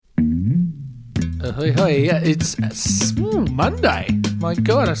Yeah, it's Monday. My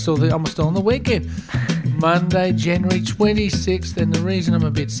God, I'm still on the weekend. Monday, January 26th, and the reason I'm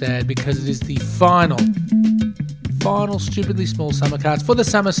a bit sad because it is the final stupidly small Summercast for the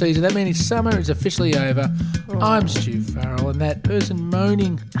summer season. That means summer is officially over. I'm Stu Farrell, and that person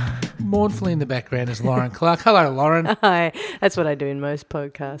moaning mournfully in the background is Lauren Clark. Hello, Lauren. Hi. That's what I do in most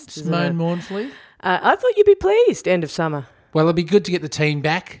podcasts. Just moan mournfully? I thought you'd be pleased, end of summer. Well, it'll be good to get the team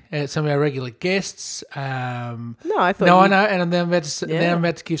back, some of our regular guests. I thought I know, and then I'm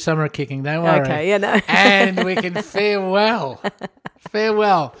about to give summer a kicking, don't worry. Okay, yeah, no. And we can farewell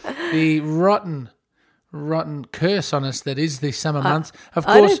the rotten curse on us that is the summer months. Of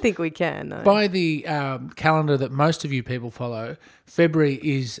course, I don't think we can, though. By the calendar that most of you people follow, February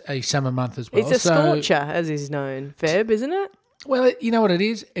is a summer month as well. It's a scorcher, as is known. Feb, isn't it? Well, you know what it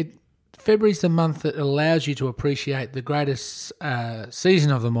is? February's the month that allows you to appreciate the greatest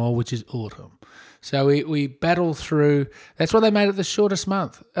season of them all, which is autumn. So we battle through. That's why they made it the shortest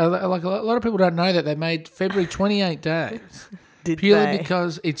month. Like a lot of people don't know that they made February 28 days. Purely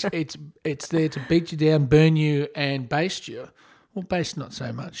because it's there to beat you down, burn you, and baste you. Well, baste not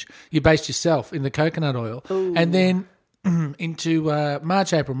so much. You baste yourself in the coconut oil. Ooh. And then into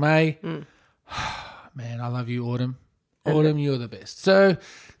March, April, May. Man, I love you, autumn. Autumn, you're the best. So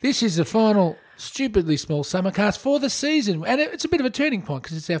this is the final stupidly small Summercast for the season. And it's a bit of a turning point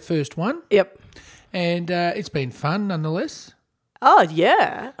because it's our first one. Yep. And it's been fun nonetheless. Oh,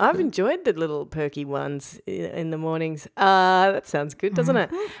 yeah. I've enjoyed the little perky ones in the mornings. That sounds good, doesn't it?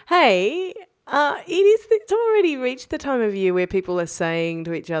 Hey, it's already reached the time of year where people are saying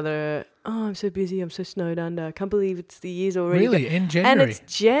to each other, oh, I'm so busy, I'm so snowed under. I can't believe it's the year's already. Really? In January? And it's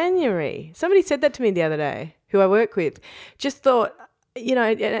January. Somebody said that to me the other day, who I work with. Just thought,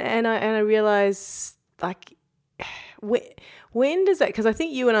 and I realised, like, when does that, because I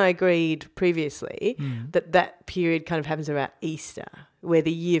think you and I agreed previously that period kind of happens around Easter, where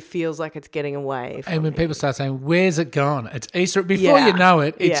the year feels like it's getting away from And when you. people start saying, where's it gone? It's Easter. Before you know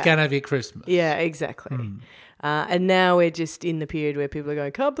it, it's going to be Christmas. Yeah, exactly. And now we're just in the period where people are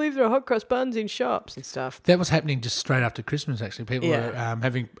going, can't believe there are hot cross buns in shops and stuff. That was happening just straight after Christmas, actually. People were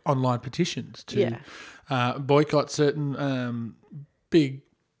having online petitions to boycott certain big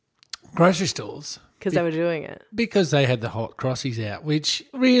grocery stores. Because they were doing it. Because they had the hot crossies out, which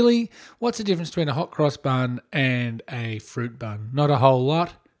really, what's the difference between a hot cross bun and a fruit bun? Not a whole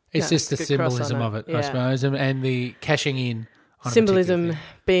lot. It's just the symbolism of it, I suppose, and the cashing in. Symbolism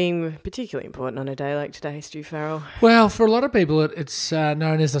being particularly important on a day like today, Stu Farrell. Well, for a lot of people, it's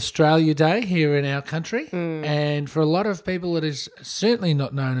known as Australia Day here in our country. And for a lot of people, it is certainly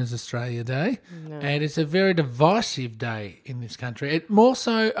not known as Australia Day. No. And it's a very divisive day in this country. It more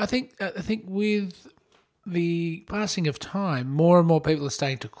so, I think with the passing of time, more and more people are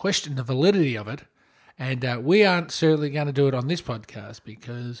starting to question the validity of it. And we aren't certainly going to do it on this podcast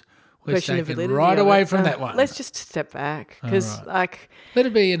because we're taking right away from that one. Let's just step back because, let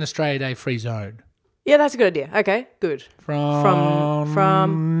it be an Australia Day free zone. Yeah, that's a good idea. Okay, good.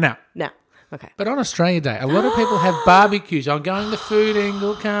 From now. Okay. But on Australia Day, a lot of people have barbecues. I'm going the food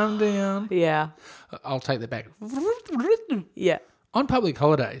angle. Calm down. Yeah. I'll take that back. Yeah. On public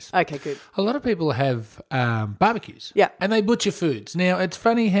holidays. Okay, good. A lot of people have barbecues. Yeah. And they butcher foods. Now, it's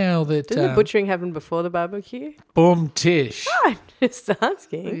funny how that... Doesn't the butchering happen before the barbecue? Boom tish. I'm just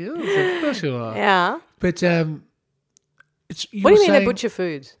asking. Yes, of course you are. Yeah. But what do you mean they butcher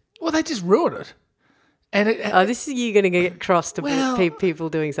foods? Well, they just ruin it. And this is you going to get cross to people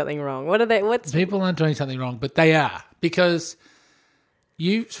doing something wrong. What are they? People aren't doing something wrong, but they are because...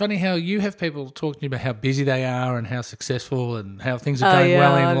 It's funny how you have people talking about how busy they are and how successful and how things are going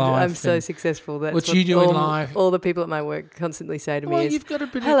well in life. I'm so successful. That's what you do in life. All the people at my work constantly say to me is, you've got a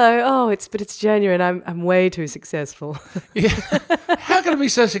bit hello, it's January and I'm way too successful. Yeah. How can I be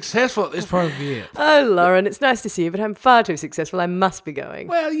so successful at this point of the year? Oh, Lauren, it's nice to see you, but I'm far too successful. I must be going.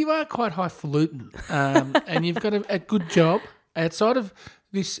 Well, you are quite highfalutin and you've got a good job outside of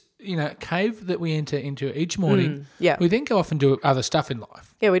this, cave that we enter into each morning. We then go off and do other stuff in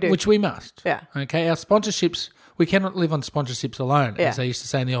life. Yeah, we do. Which we must. Yeah. Okay, our sponsorships, we cannot live on sponsorships alone, as they used to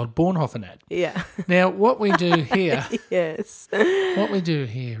say in the old Bornhofen ad. Yeah. Now, what we do here... Yes. What we do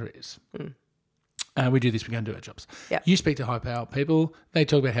here is... we do this, we go and do our jobs. Yeah. You speak to high-powered people, they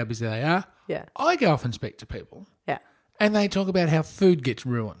talk about how busy they are. Yeah. I go off and speak to people. Yeah. And they talk about how food gets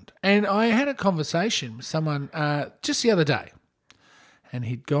ruined. And I had a conversation with someone just the other day. And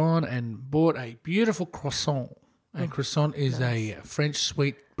he'd gone and bought a beautiful croissant. A croissant is a French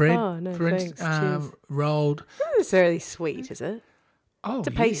sweet bread. Oh, no, French, thanks. rolled. Not necessarily sweet, is it? Oh, It's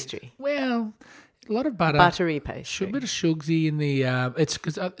a pastry. Well, a lot of butter. Buttery pastry. A bit of sugsy in the. It's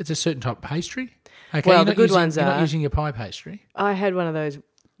because it's a certain type of pastry. Okay, Well, you're the not good using, ones you're are. not using your pie pastry. I had one of those,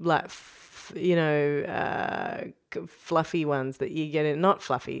 like, fluffy ones that you get in. Not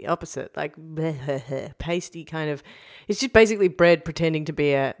fluffy, opposite, like pasty kind of. It's just basically bread pretending to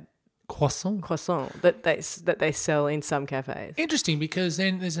be a Croissant that they sell in some cafes. Interesting, because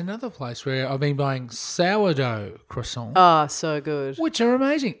then there's another place where I've been buying sourdough croissants, Oh, so good. which are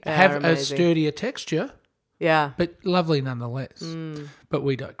amazing. They Have are a amazing. sturdier texture, Yeah. but lovely nonetheless. But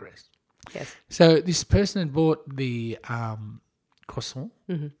we digress. Yes. So this person had bought the croissant,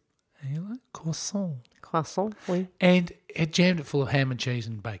 Croissant. Oui. and had jammed it full of ham and cheese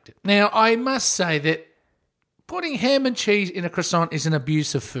and baked it. Now, I must say that putting ham and cheese in a croissant is an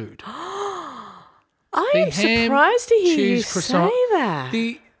abuse of food. I The am ham, surprised to hear you cheese croissant, say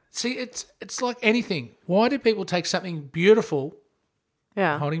that. It's like anything. Why do people take something beautiful?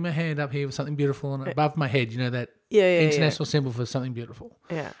 Yeah. Holding my hand up here with something beautiful and above my head, you know, that Yeah. international symbol for something beautiful.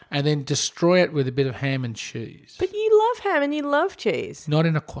 Yeah. And then destroy it with a bit of ham and cheese. But you love ham and you love cheese. Not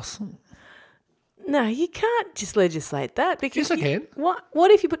in a croissant. No, you can't just legislate that because Yes, I can.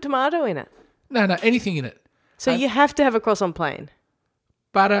 What if you put tomato in it? No, anything in it. So you have to have a croissant plain.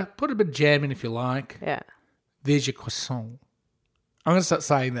 Butter, put a bit of jam in if you like. Yeah. There's your croissant. I'm going to start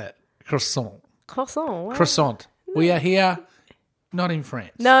saying that. Croissant. Croissant. Wow. Croissant. We are here, not in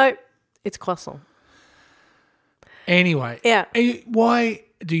France. No, it's croissant. Anyway. Yeah. Why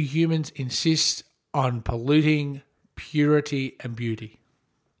do humans insist on polluting purity and beauty?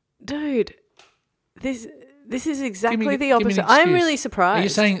 Dude, this is exactly Give me the an opposite. I'm excuse. really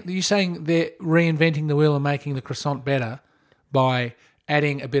surprised. Are you saying they're reinventing the wheel and making the croissant better by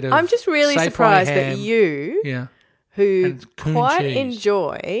adding a bit of I'm just really Safeway surprised that ham? you, Yeah. who and coon quite cheese.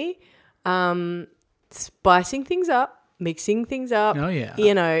 enjoy spicing things up, mixing things up. Oh, yeah.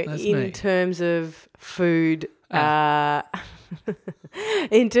 You know, That's in me. terms of food.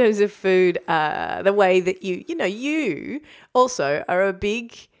 In terms of food, the way that you also are a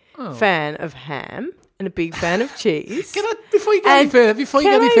big fan of ham and a big fan of cheese. Before you go any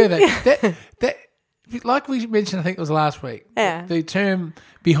further, that like we mentioned, I think it was last week. Yeah. The term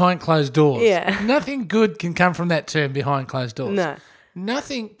behind closed doors. Yeah. Nothing good can come from that term behind closed doors. No.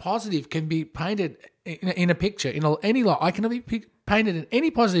 Nothing positive can be painted in a picture in any light. I cannot be painted in any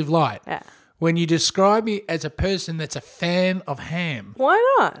positive light. Yeah. When you describe me as a person that's a fan of ham.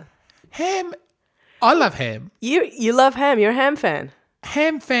 Why not? Ham, I love ham. You love ham. You're a ham fan.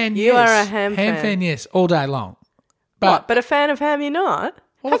 Ham fan, You yes. are a ham fan. Ham fan, yes, all day long. But a fan of ham, you're not.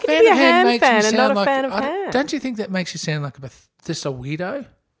 Well, How a can fan you be a of ham ham makes me fan and not sound a like, fan of ham? Don't you think that makes you sound like just a weirdo?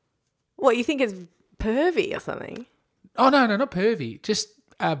 What, you think it's pervy or something? Oh, no, not pervy. Just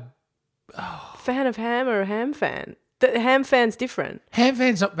Fan of ham or a ham fan? The ham fan's different. ham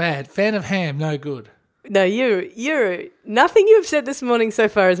fan's not bad. Fan of ham, no good. No, you're nothing you've said this morning so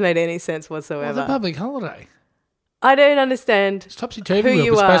far has made any sense Well, whatsoever. it's a public holiday. I don't understand. It's topsy-turvy. Who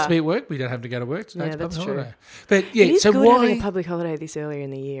you We're supposed are. to be at work. We don't have to go to work. Today. Yeah, It's a that's public true. holiday. But yeah, It is so good why? having a public holiday this earlier in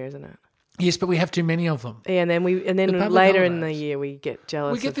the year, isn't it? Yes, but we have too many of them. Yeah, and then public later in the holidays. year we get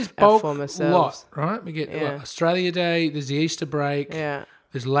jealous We get of this our bulk former lot, selves. right? We get Yeah. like, Australia Day. There's the Easter break. Yeah.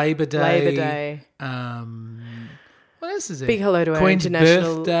 There's Labor Day. Labor Day. What else is there? Big hello to Queen's our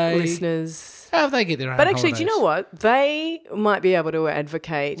international birthday. listeners. Oh, they get their own But actually, do you know holidays. what? They might be able to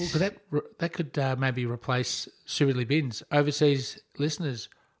advocate. Well, that could maybe replace Suitably Bins. Overseas listeners,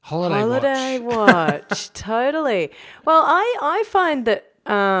 holiday watch. Totally. Well, I find that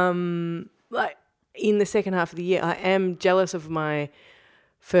like in the second half of the year, I am jealous of my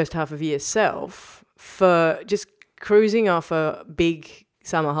first half of year self for just cruising off a big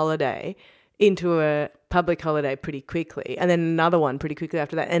summer holiday into a public holiday pretty quickly, and then another one pretty quickly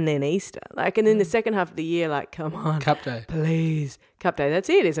after that, and then Easter. And then the second half of the year, come on, Cup Day. please, Cup Day. That's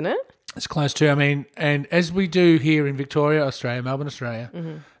it, isn't it? It's close to. I mean, and as we do here in Victoria, Australia, Melbourne, Australia,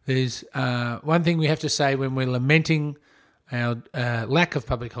 there's one thing we have to say when we're lamenting our lack of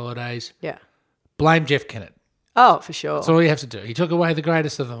public holidays. Yeah. Blame Jeff Kennett. Oh, for sure. That's all you have to do. He took away the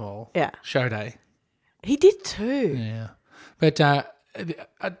greatest of them all. Yeah. Show Day. He did too. Yeah. But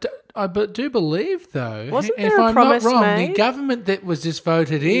I do believe, though, Wasn't if there a I'm not promise wrong, made? the government that was just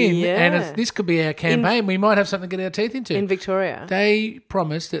voted in, Yeah. and this could be our campaign, we might have something to get our teeth into. In Victoria. They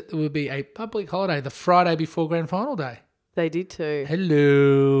promised that there would be a public holiday the Friday before Grand Final Day. They did too.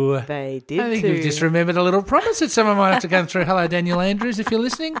 Hello. They did I think too. we've just remembered a little promise that someone might have to go through. Hello, Daniel Andrews, if you're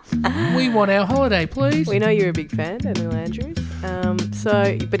listening. We want our holiday, please. We know you're a big fan, Daniel Andrews.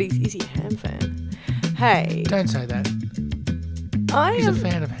 But is he a ham fan? Hey, Don't say that. I He's am. a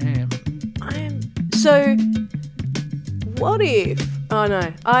fan of ham. I am. So, what if Oh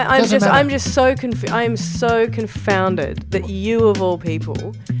no, I'm just so I am so confounded that you of all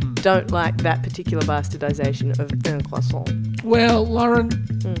people don't like that particular bastardisation of un croissant. Well, Lauren,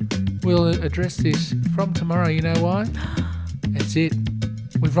 we'll address this from tomorrow. You know why? That's it.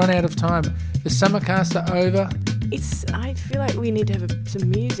 We've run out of time. The Summercast are over. I feel like we need to have some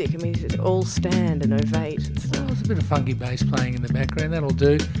music. I mean, we should all stand and ovate and stuff. Oh, there's a bit of funky bass playing in the background. That'll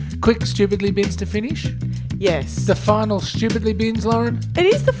do. Quick Stupidly Bins to finish. Yes. The final Stupidly Bins, Lauren. It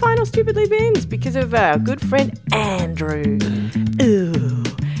is the final Stupidly Bins because of our good friend Andrew. Ooh.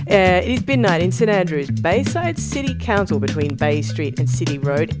 It is bin night in St Andrews, Bayside City Council between Bay Street and City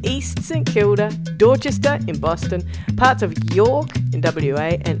Road, East St Kilda, Dorchester in Boston, parts of York in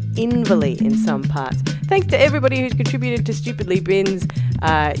WA and Inverleigh in some parts. Thanks to everybody who's contributed to Stupidly Bins.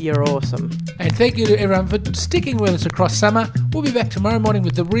 You're awesome. And thank you to everyone for sticking with us across summer. We'll be back tomorrow morning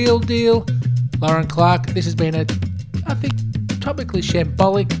with The Real Deal. Lauren Clark, this has been I think, topically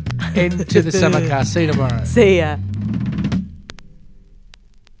shambolic end to the Summercast. See you tomorrow. See ya.